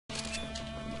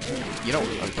You know what?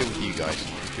 I'll deal with you guys.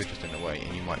 You're just in the way,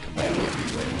 and you might come back and get me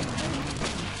later.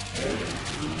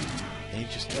 And you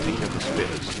just take out the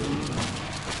spitters.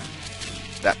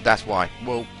 That's why.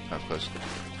 Well, that's close.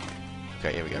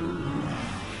 Okay, here we go.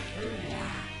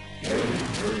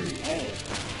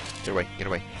 Get away, get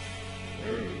away.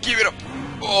 Give it up!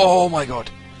 Oh my god!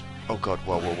 Oh god,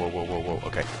 whoa, whoa, whoa, whoa, whoa, whoa.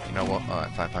 Okay, you know what?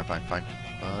 Alright, fine.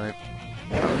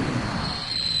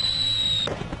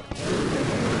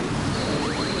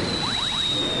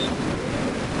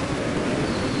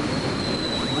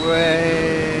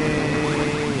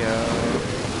 Way up.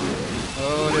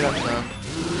 Hold it up, son.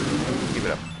 Keep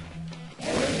it up.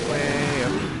 Way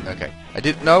up. Okay. I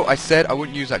didn't know. I said I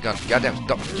wouldn't use that gun. Goddamn,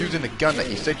 stop using the gun that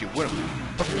you said you wouldn't.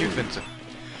 Fucking use, Vincent.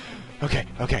 Okay.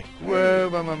 Whoa,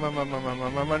 run,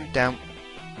 down.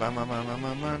 Run, up.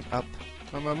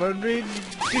 Run,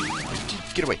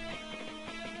 get away.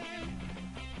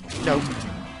 No.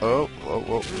 Oh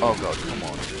god, come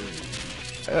on.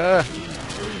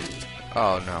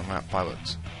 Oh no, I'm out of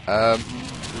pilots.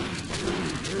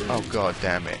 Oh god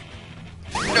damn it.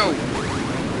 No!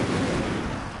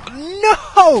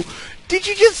 No! Did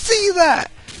you just see that?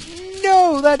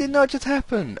 No, that did not just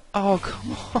happen. Oh,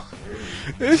 come on.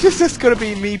 This is just gonna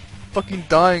be me fucking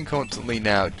dying constantly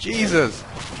now. Jesus.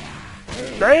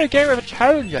 Play a game of a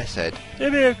challenge, I said.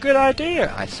 It'd be a good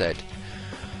idea, I said.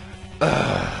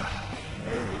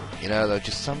 You know, there are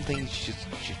just some things just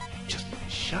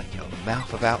shut your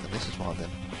mouth about, and this is one of them.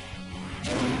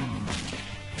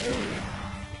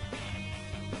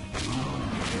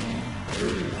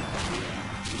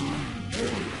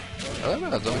 I don't know,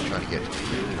 I was always trying to get to me.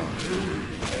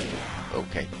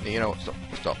 Okay, you know what?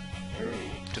 Stop.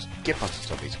 Just get past the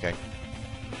zombies, okay?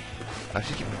 I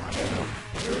should keep my eyes out.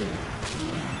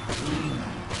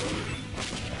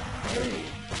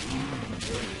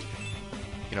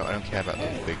 You know, I don't care about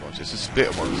those big ones. It's the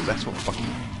spitter ones. That's what fucking...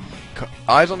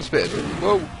 Eyes on the spitters.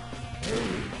 Whoa!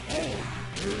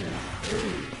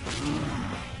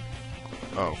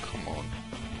 Oh, come on.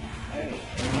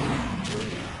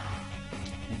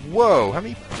 Whoa! How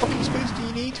many fucking spitters do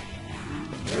you need?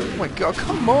 Oh my god,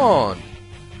 come on!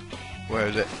 Where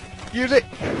is it? Use it!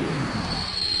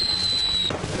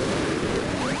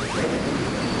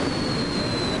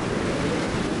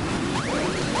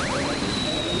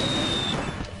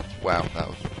 Wow, that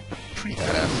was pretty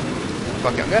badass.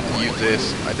 Fuck it, I'm gonna have to use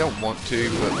this. I don't want to,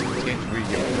 but it's getting really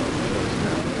good.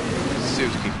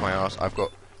 Seriously kicks my ass. I've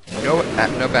got no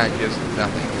bandages,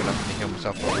 nothing. I've got nothing to heal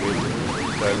myself up with.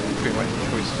 So pretty much the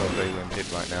choices are very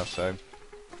limited right now, so...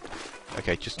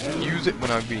 Okay, just use it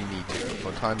when I really need to.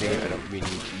 For the time being, I don't really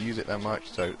need to use it that much,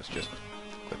 so let's just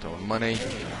put on money.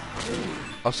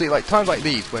 I'll see, like, times like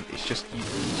these, when it's just... You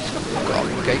just gotta fuck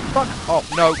off, okay? Fuck off!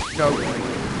 No!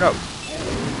 No!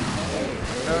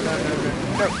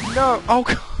 Oh,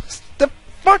 God! The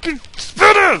fucking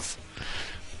spitters!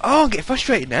 Oh, I'm getting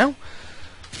frustrated now.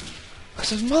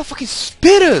 Because those motherfucking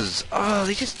spitters! Oh,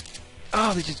 they just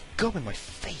go in my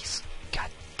face. God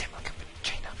damn, like a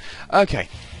vagina. Okay.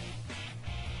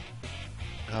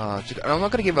 I'm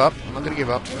not gonna give up.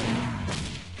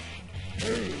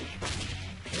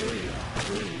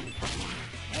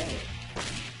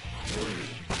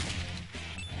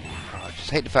 I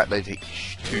just hate the fact they take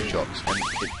 2 shots, and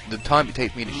the time it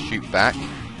takes me to shoot back,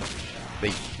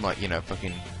 they might, you know,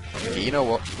 fucking... Okay, you know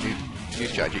what? New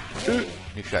strategy.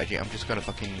 New strategy. I'm just gonna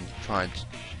fucking try and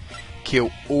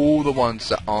kill all the ones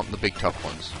that aren't the big tough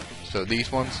ones. So these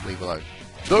ones, leave alone.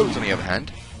 Those, on the other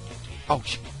hand... Oh,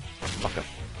 shit. Fucker.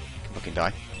 Fucking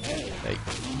die. Hey.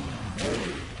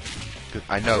 Cause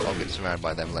I know I'll get surrounded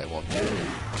by them later on.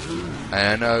 And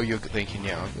I know you're thinking,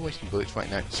 yeah, I'm wasting bullets right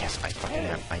now. Yes, I fucking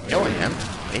am. I know I am.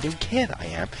 I don't care that I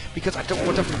am, because I don't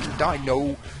want to fucking die.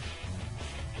 No.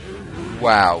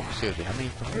 Wow. Seriously, how many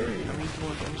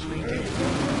doors on the screen do you?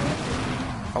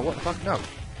 Oh, what the fuck? No.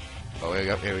 Oh,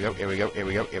 here we go.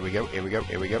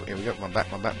 I'm back.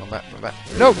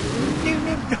 No! No!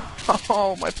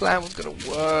 Oh, my plan was gonna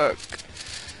work.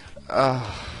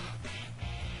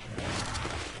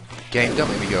 Game, don't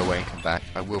make me go away and come back.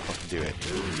 I will fucking do it.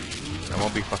 I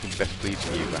won't be fucking best pleased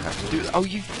with you if I have to do it. Oh,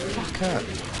 you fucker!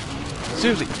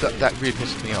 Seriously, that really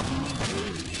pisses me off.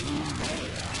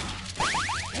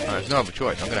 There's no other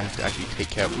choice. I'm gonna have to actually take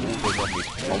care of all those zombies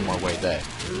on my way there.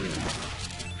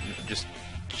 Just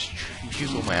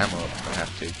use all my ammo if I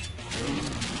have to.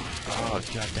 Oh,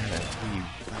 god damn it.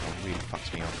 That one really fucks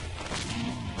me off.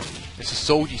 It's a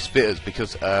soldier spitters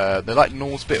because they're like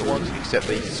normal spitter ones, except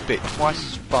they spit twice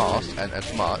as fast and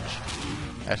as much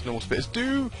as normal spitters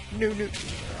do. No.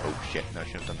 Oh shit, no, I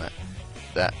shouldn't have done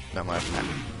that. That might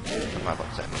have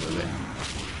upset me a little bit.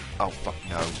 Oh fuck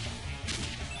no.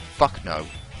 Fuck no.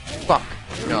 Fuck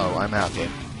no, I'm out here.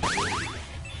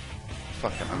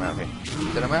 Fuck no, I'm out here.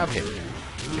 Then I'm out here.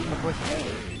 Get fuck away from me.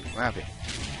 I'm out here.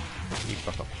 You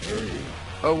fuck off.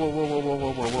 Oh, whoa, whoa, whoa, whoa,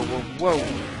 whoa, whoa, whoa, whoa,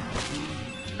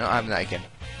 whoa. Not having that again.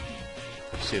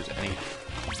 Seriously, I need...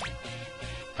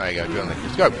 There you go, adrenaline.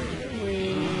 Let's go!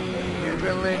 Whee,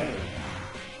 adrenaline!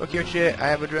 Fuck your shit, I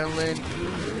have adrenaline.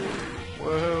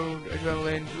 Whoa,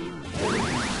 adrenaline.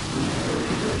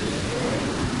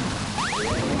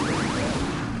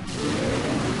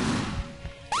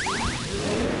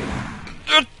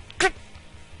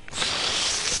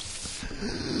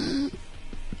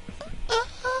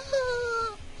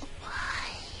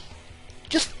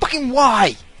 Just fucking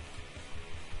why?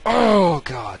 Oh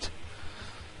god.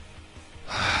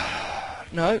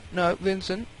 No, no,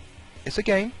 Vincent. It's a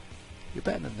game. You're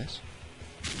better than this.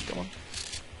 Come on.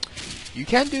 You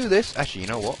can do this. Actually, you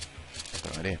know what? I've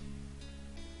got an idea.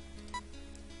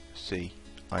 See.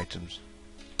 Items.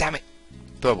 Damn it!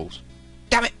 Thurbles.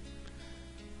 Damn it!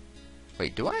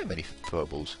 Wait, do I have any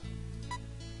thurbles?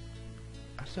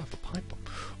 I still have a pipe bomb.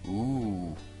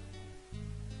 Ooh.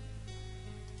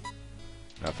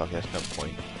 No, fuck it, that's no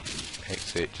point.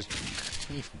 Exit, just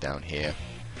leave from down here.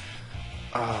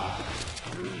 Ah.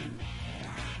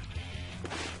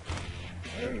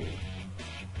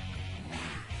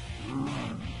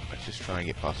 Let's just try and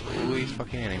get past all these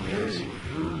fucking enemies.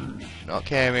 Not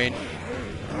caring.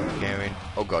 Not caring.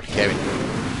 Oh god, caring.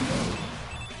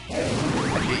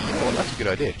 Actually, you know what? That's a good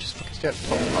idea. Just fucking stay at the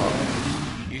top part.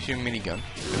 Use your minigun.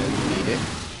 You're gonna need it.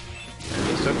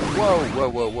 So, whoa, whoa,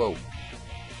 whoa, whoa.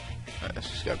 Right, let's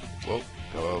just go. Whoa,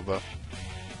 go over.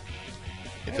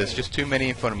 If there's just too many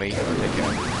in front of me, I'll take it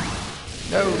out.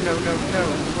 No, no, no, no.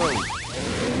 Whoa.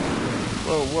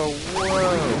 Whoa, whoa,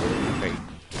 whoa. Wait.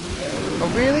 Oh,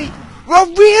 really? Oh,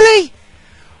 really?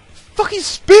 Fucking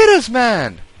spitters,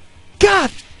 man!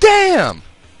 God damn!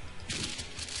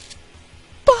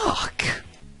 Fuck!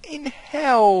 In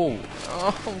hell!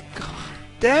 Oh, god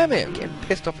damn it! I'm getting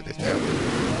pissed off at this now.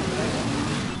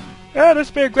 Yeah, this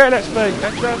will be a great let's play.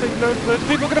 Actually, I think loads of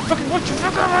people are gonna fucking watch you.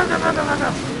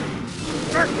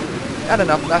 Had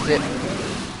enough, that's it.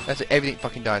 That's it, everything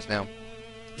fucking dies now.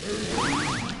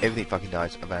 Everything fucking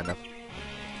dies, I've had enough.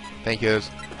 Painkillers.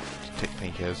 Just take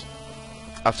painkillers.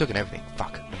 I've taken everything.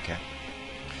 Fuck, okay.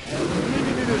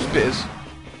 Spitters.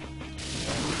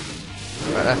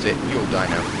 Right, that's it, you all die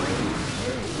now.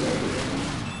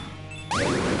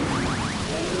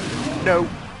 No!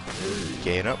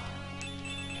 Getting up.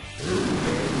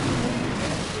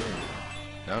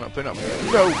 No, not putting up.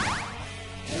 No!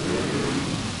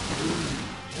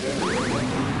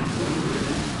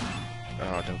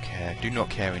 Oh, I don't care. Do not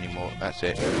care anymore. That's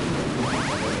it.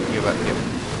 You're about to get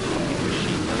fucking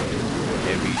machine gunned.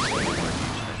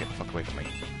 Get the fuck away from me.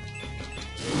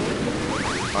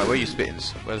 Alright, where are you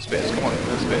spitters? Where are the spitters? Come on, where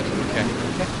are the spitters? Okay.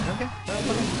 Okay, okay.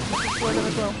 Where them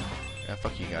as well. Yeah,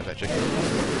 fuck you guys, actually.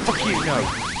 Fuck you, no!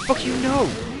 Fuck you, no!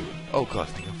 Oh god,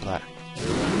 I think I'm flat.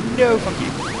 No, fuck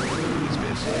you.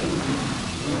 Spitters.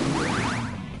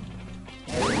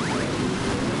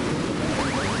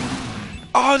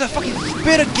 Oh, the fucking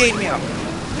spitter gained me up!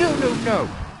 No, no, no!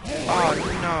 Oh,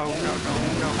 no, no,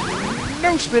 no, no.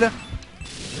 No, spitter!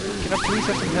 Can I please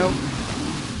have some help?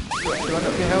 Do I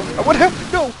not get help? I want help!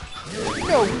 No!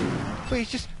 No! Please,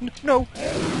 just... no!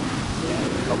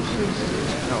 Oh, please,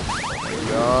 help. Oh my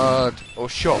god. Oh,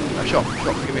 shot. A shot.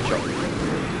 Shot. Give me a shot.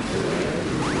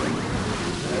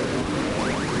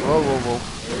 Whoa, whoa, whoa.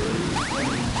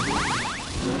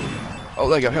 Oh,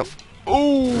 there you go. Health.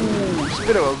 Ooh!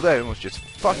 Spitter over there almost just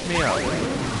fucked me up.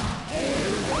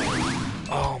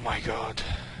 Oh my god.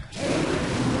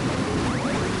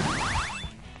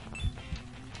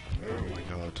 Oh my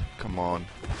god. Come on.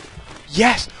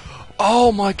 Yes!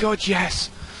 Oh my god, yes!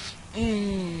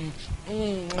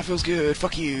 That feels good.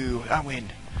 Fuck you. I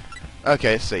win.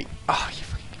 Okay, let's see. Oh, you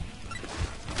fucking...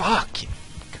 Fuck!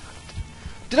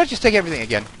 Did I just take everything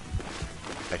again?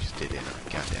 I just did, didn't I?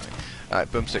 God damn it. Alright,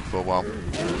 boomstick for a while.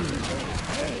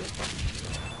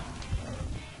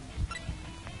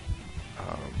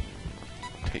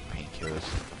 Take painkillers.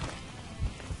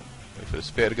 Wait for the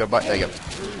spear to go back. There you go.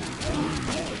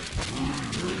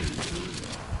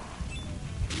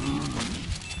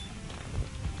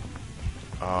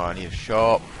 Oh, I need a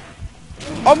shop.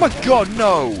 Oh my god,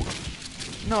 no!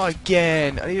 Not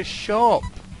again. I need a shop.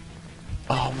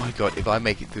 Oh my god, if I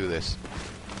make it through this.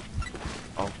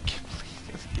 Oh, please,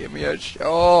 just give me a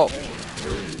shop.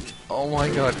 Oh my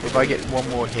god, if I get one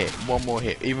more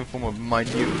hit, even from a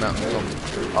minute amount of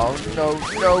something. Oh no,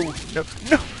 no, no,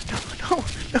 no, no,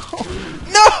 no,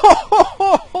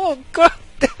 no! God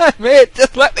damn it,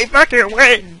 just let me fucking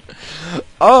win!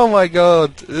 Oh my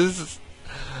god! This is...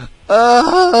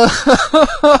 Oh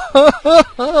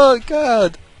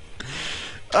god!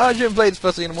 I shouldn't play this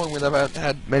first thing in the morning when I've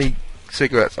had many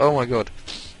cigarettes. Oh my god.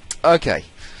 Okay.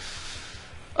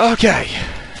 Okay.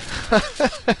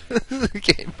 This is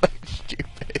getting fucking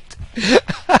stupid.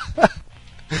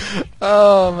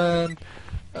 Oh man.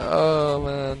 Oh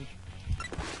man.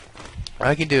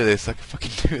 I can do this. I can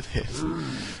fucking do this.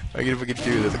 I can fucking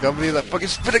do this. I can't believe that fucking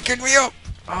spitter kicked me up.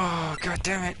 Oh god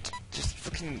damn it. Just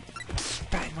fucking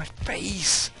spat in my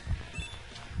face.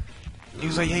 He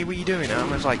was like, hey, what are you doing? And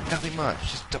I was like, nothing much.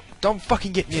 Just don't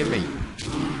fucking get near me.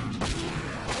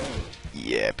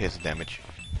 Yeah, piercing damage.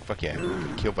 Fuck yeah.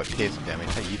 Killed by piercing damage.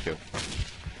 How you feel?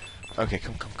 Okay,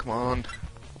 come on.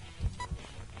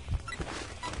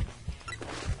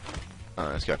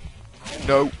 Alright, let's go.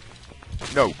 No.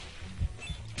 No.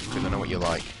 Because I know what you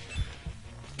like.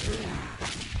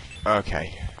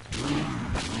 Okay.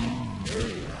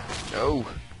 No.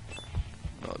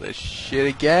 Not this shit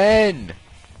again.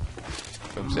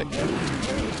 I'm sick.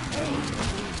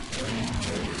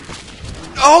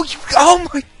 Oh, you, oh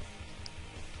my.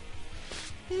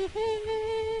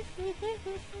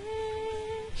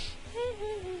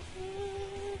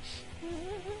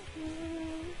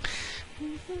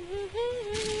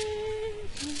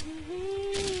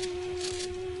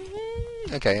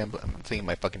 Okay, I'm singing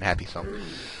my fucking happy song.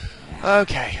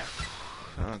 Okay.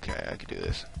 Okay, I can do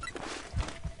this.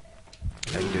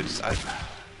 I can do this. I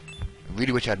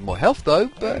really wish I had more health though,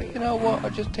 but you know what? I'll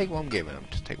just take what I'm given. I'll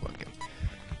just take what I'm given.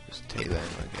 Just take that.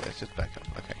 Okay, let's just back up.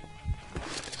 Okay.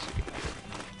 Let's see.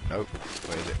 Nope.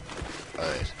 Where is it? Oh,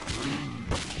 there it is.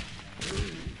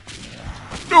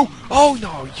 No! Oh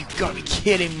no! You gotta be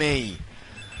kidding me!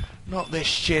 Not this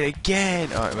shit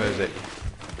again! Alright, where is it?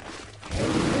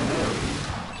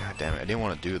 God damn it! I didn't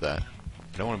want to do that.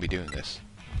 I don't want to be doing this.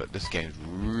 But this game's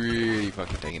really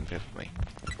fucking taking the piss with me.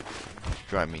 It's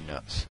driving me nuts.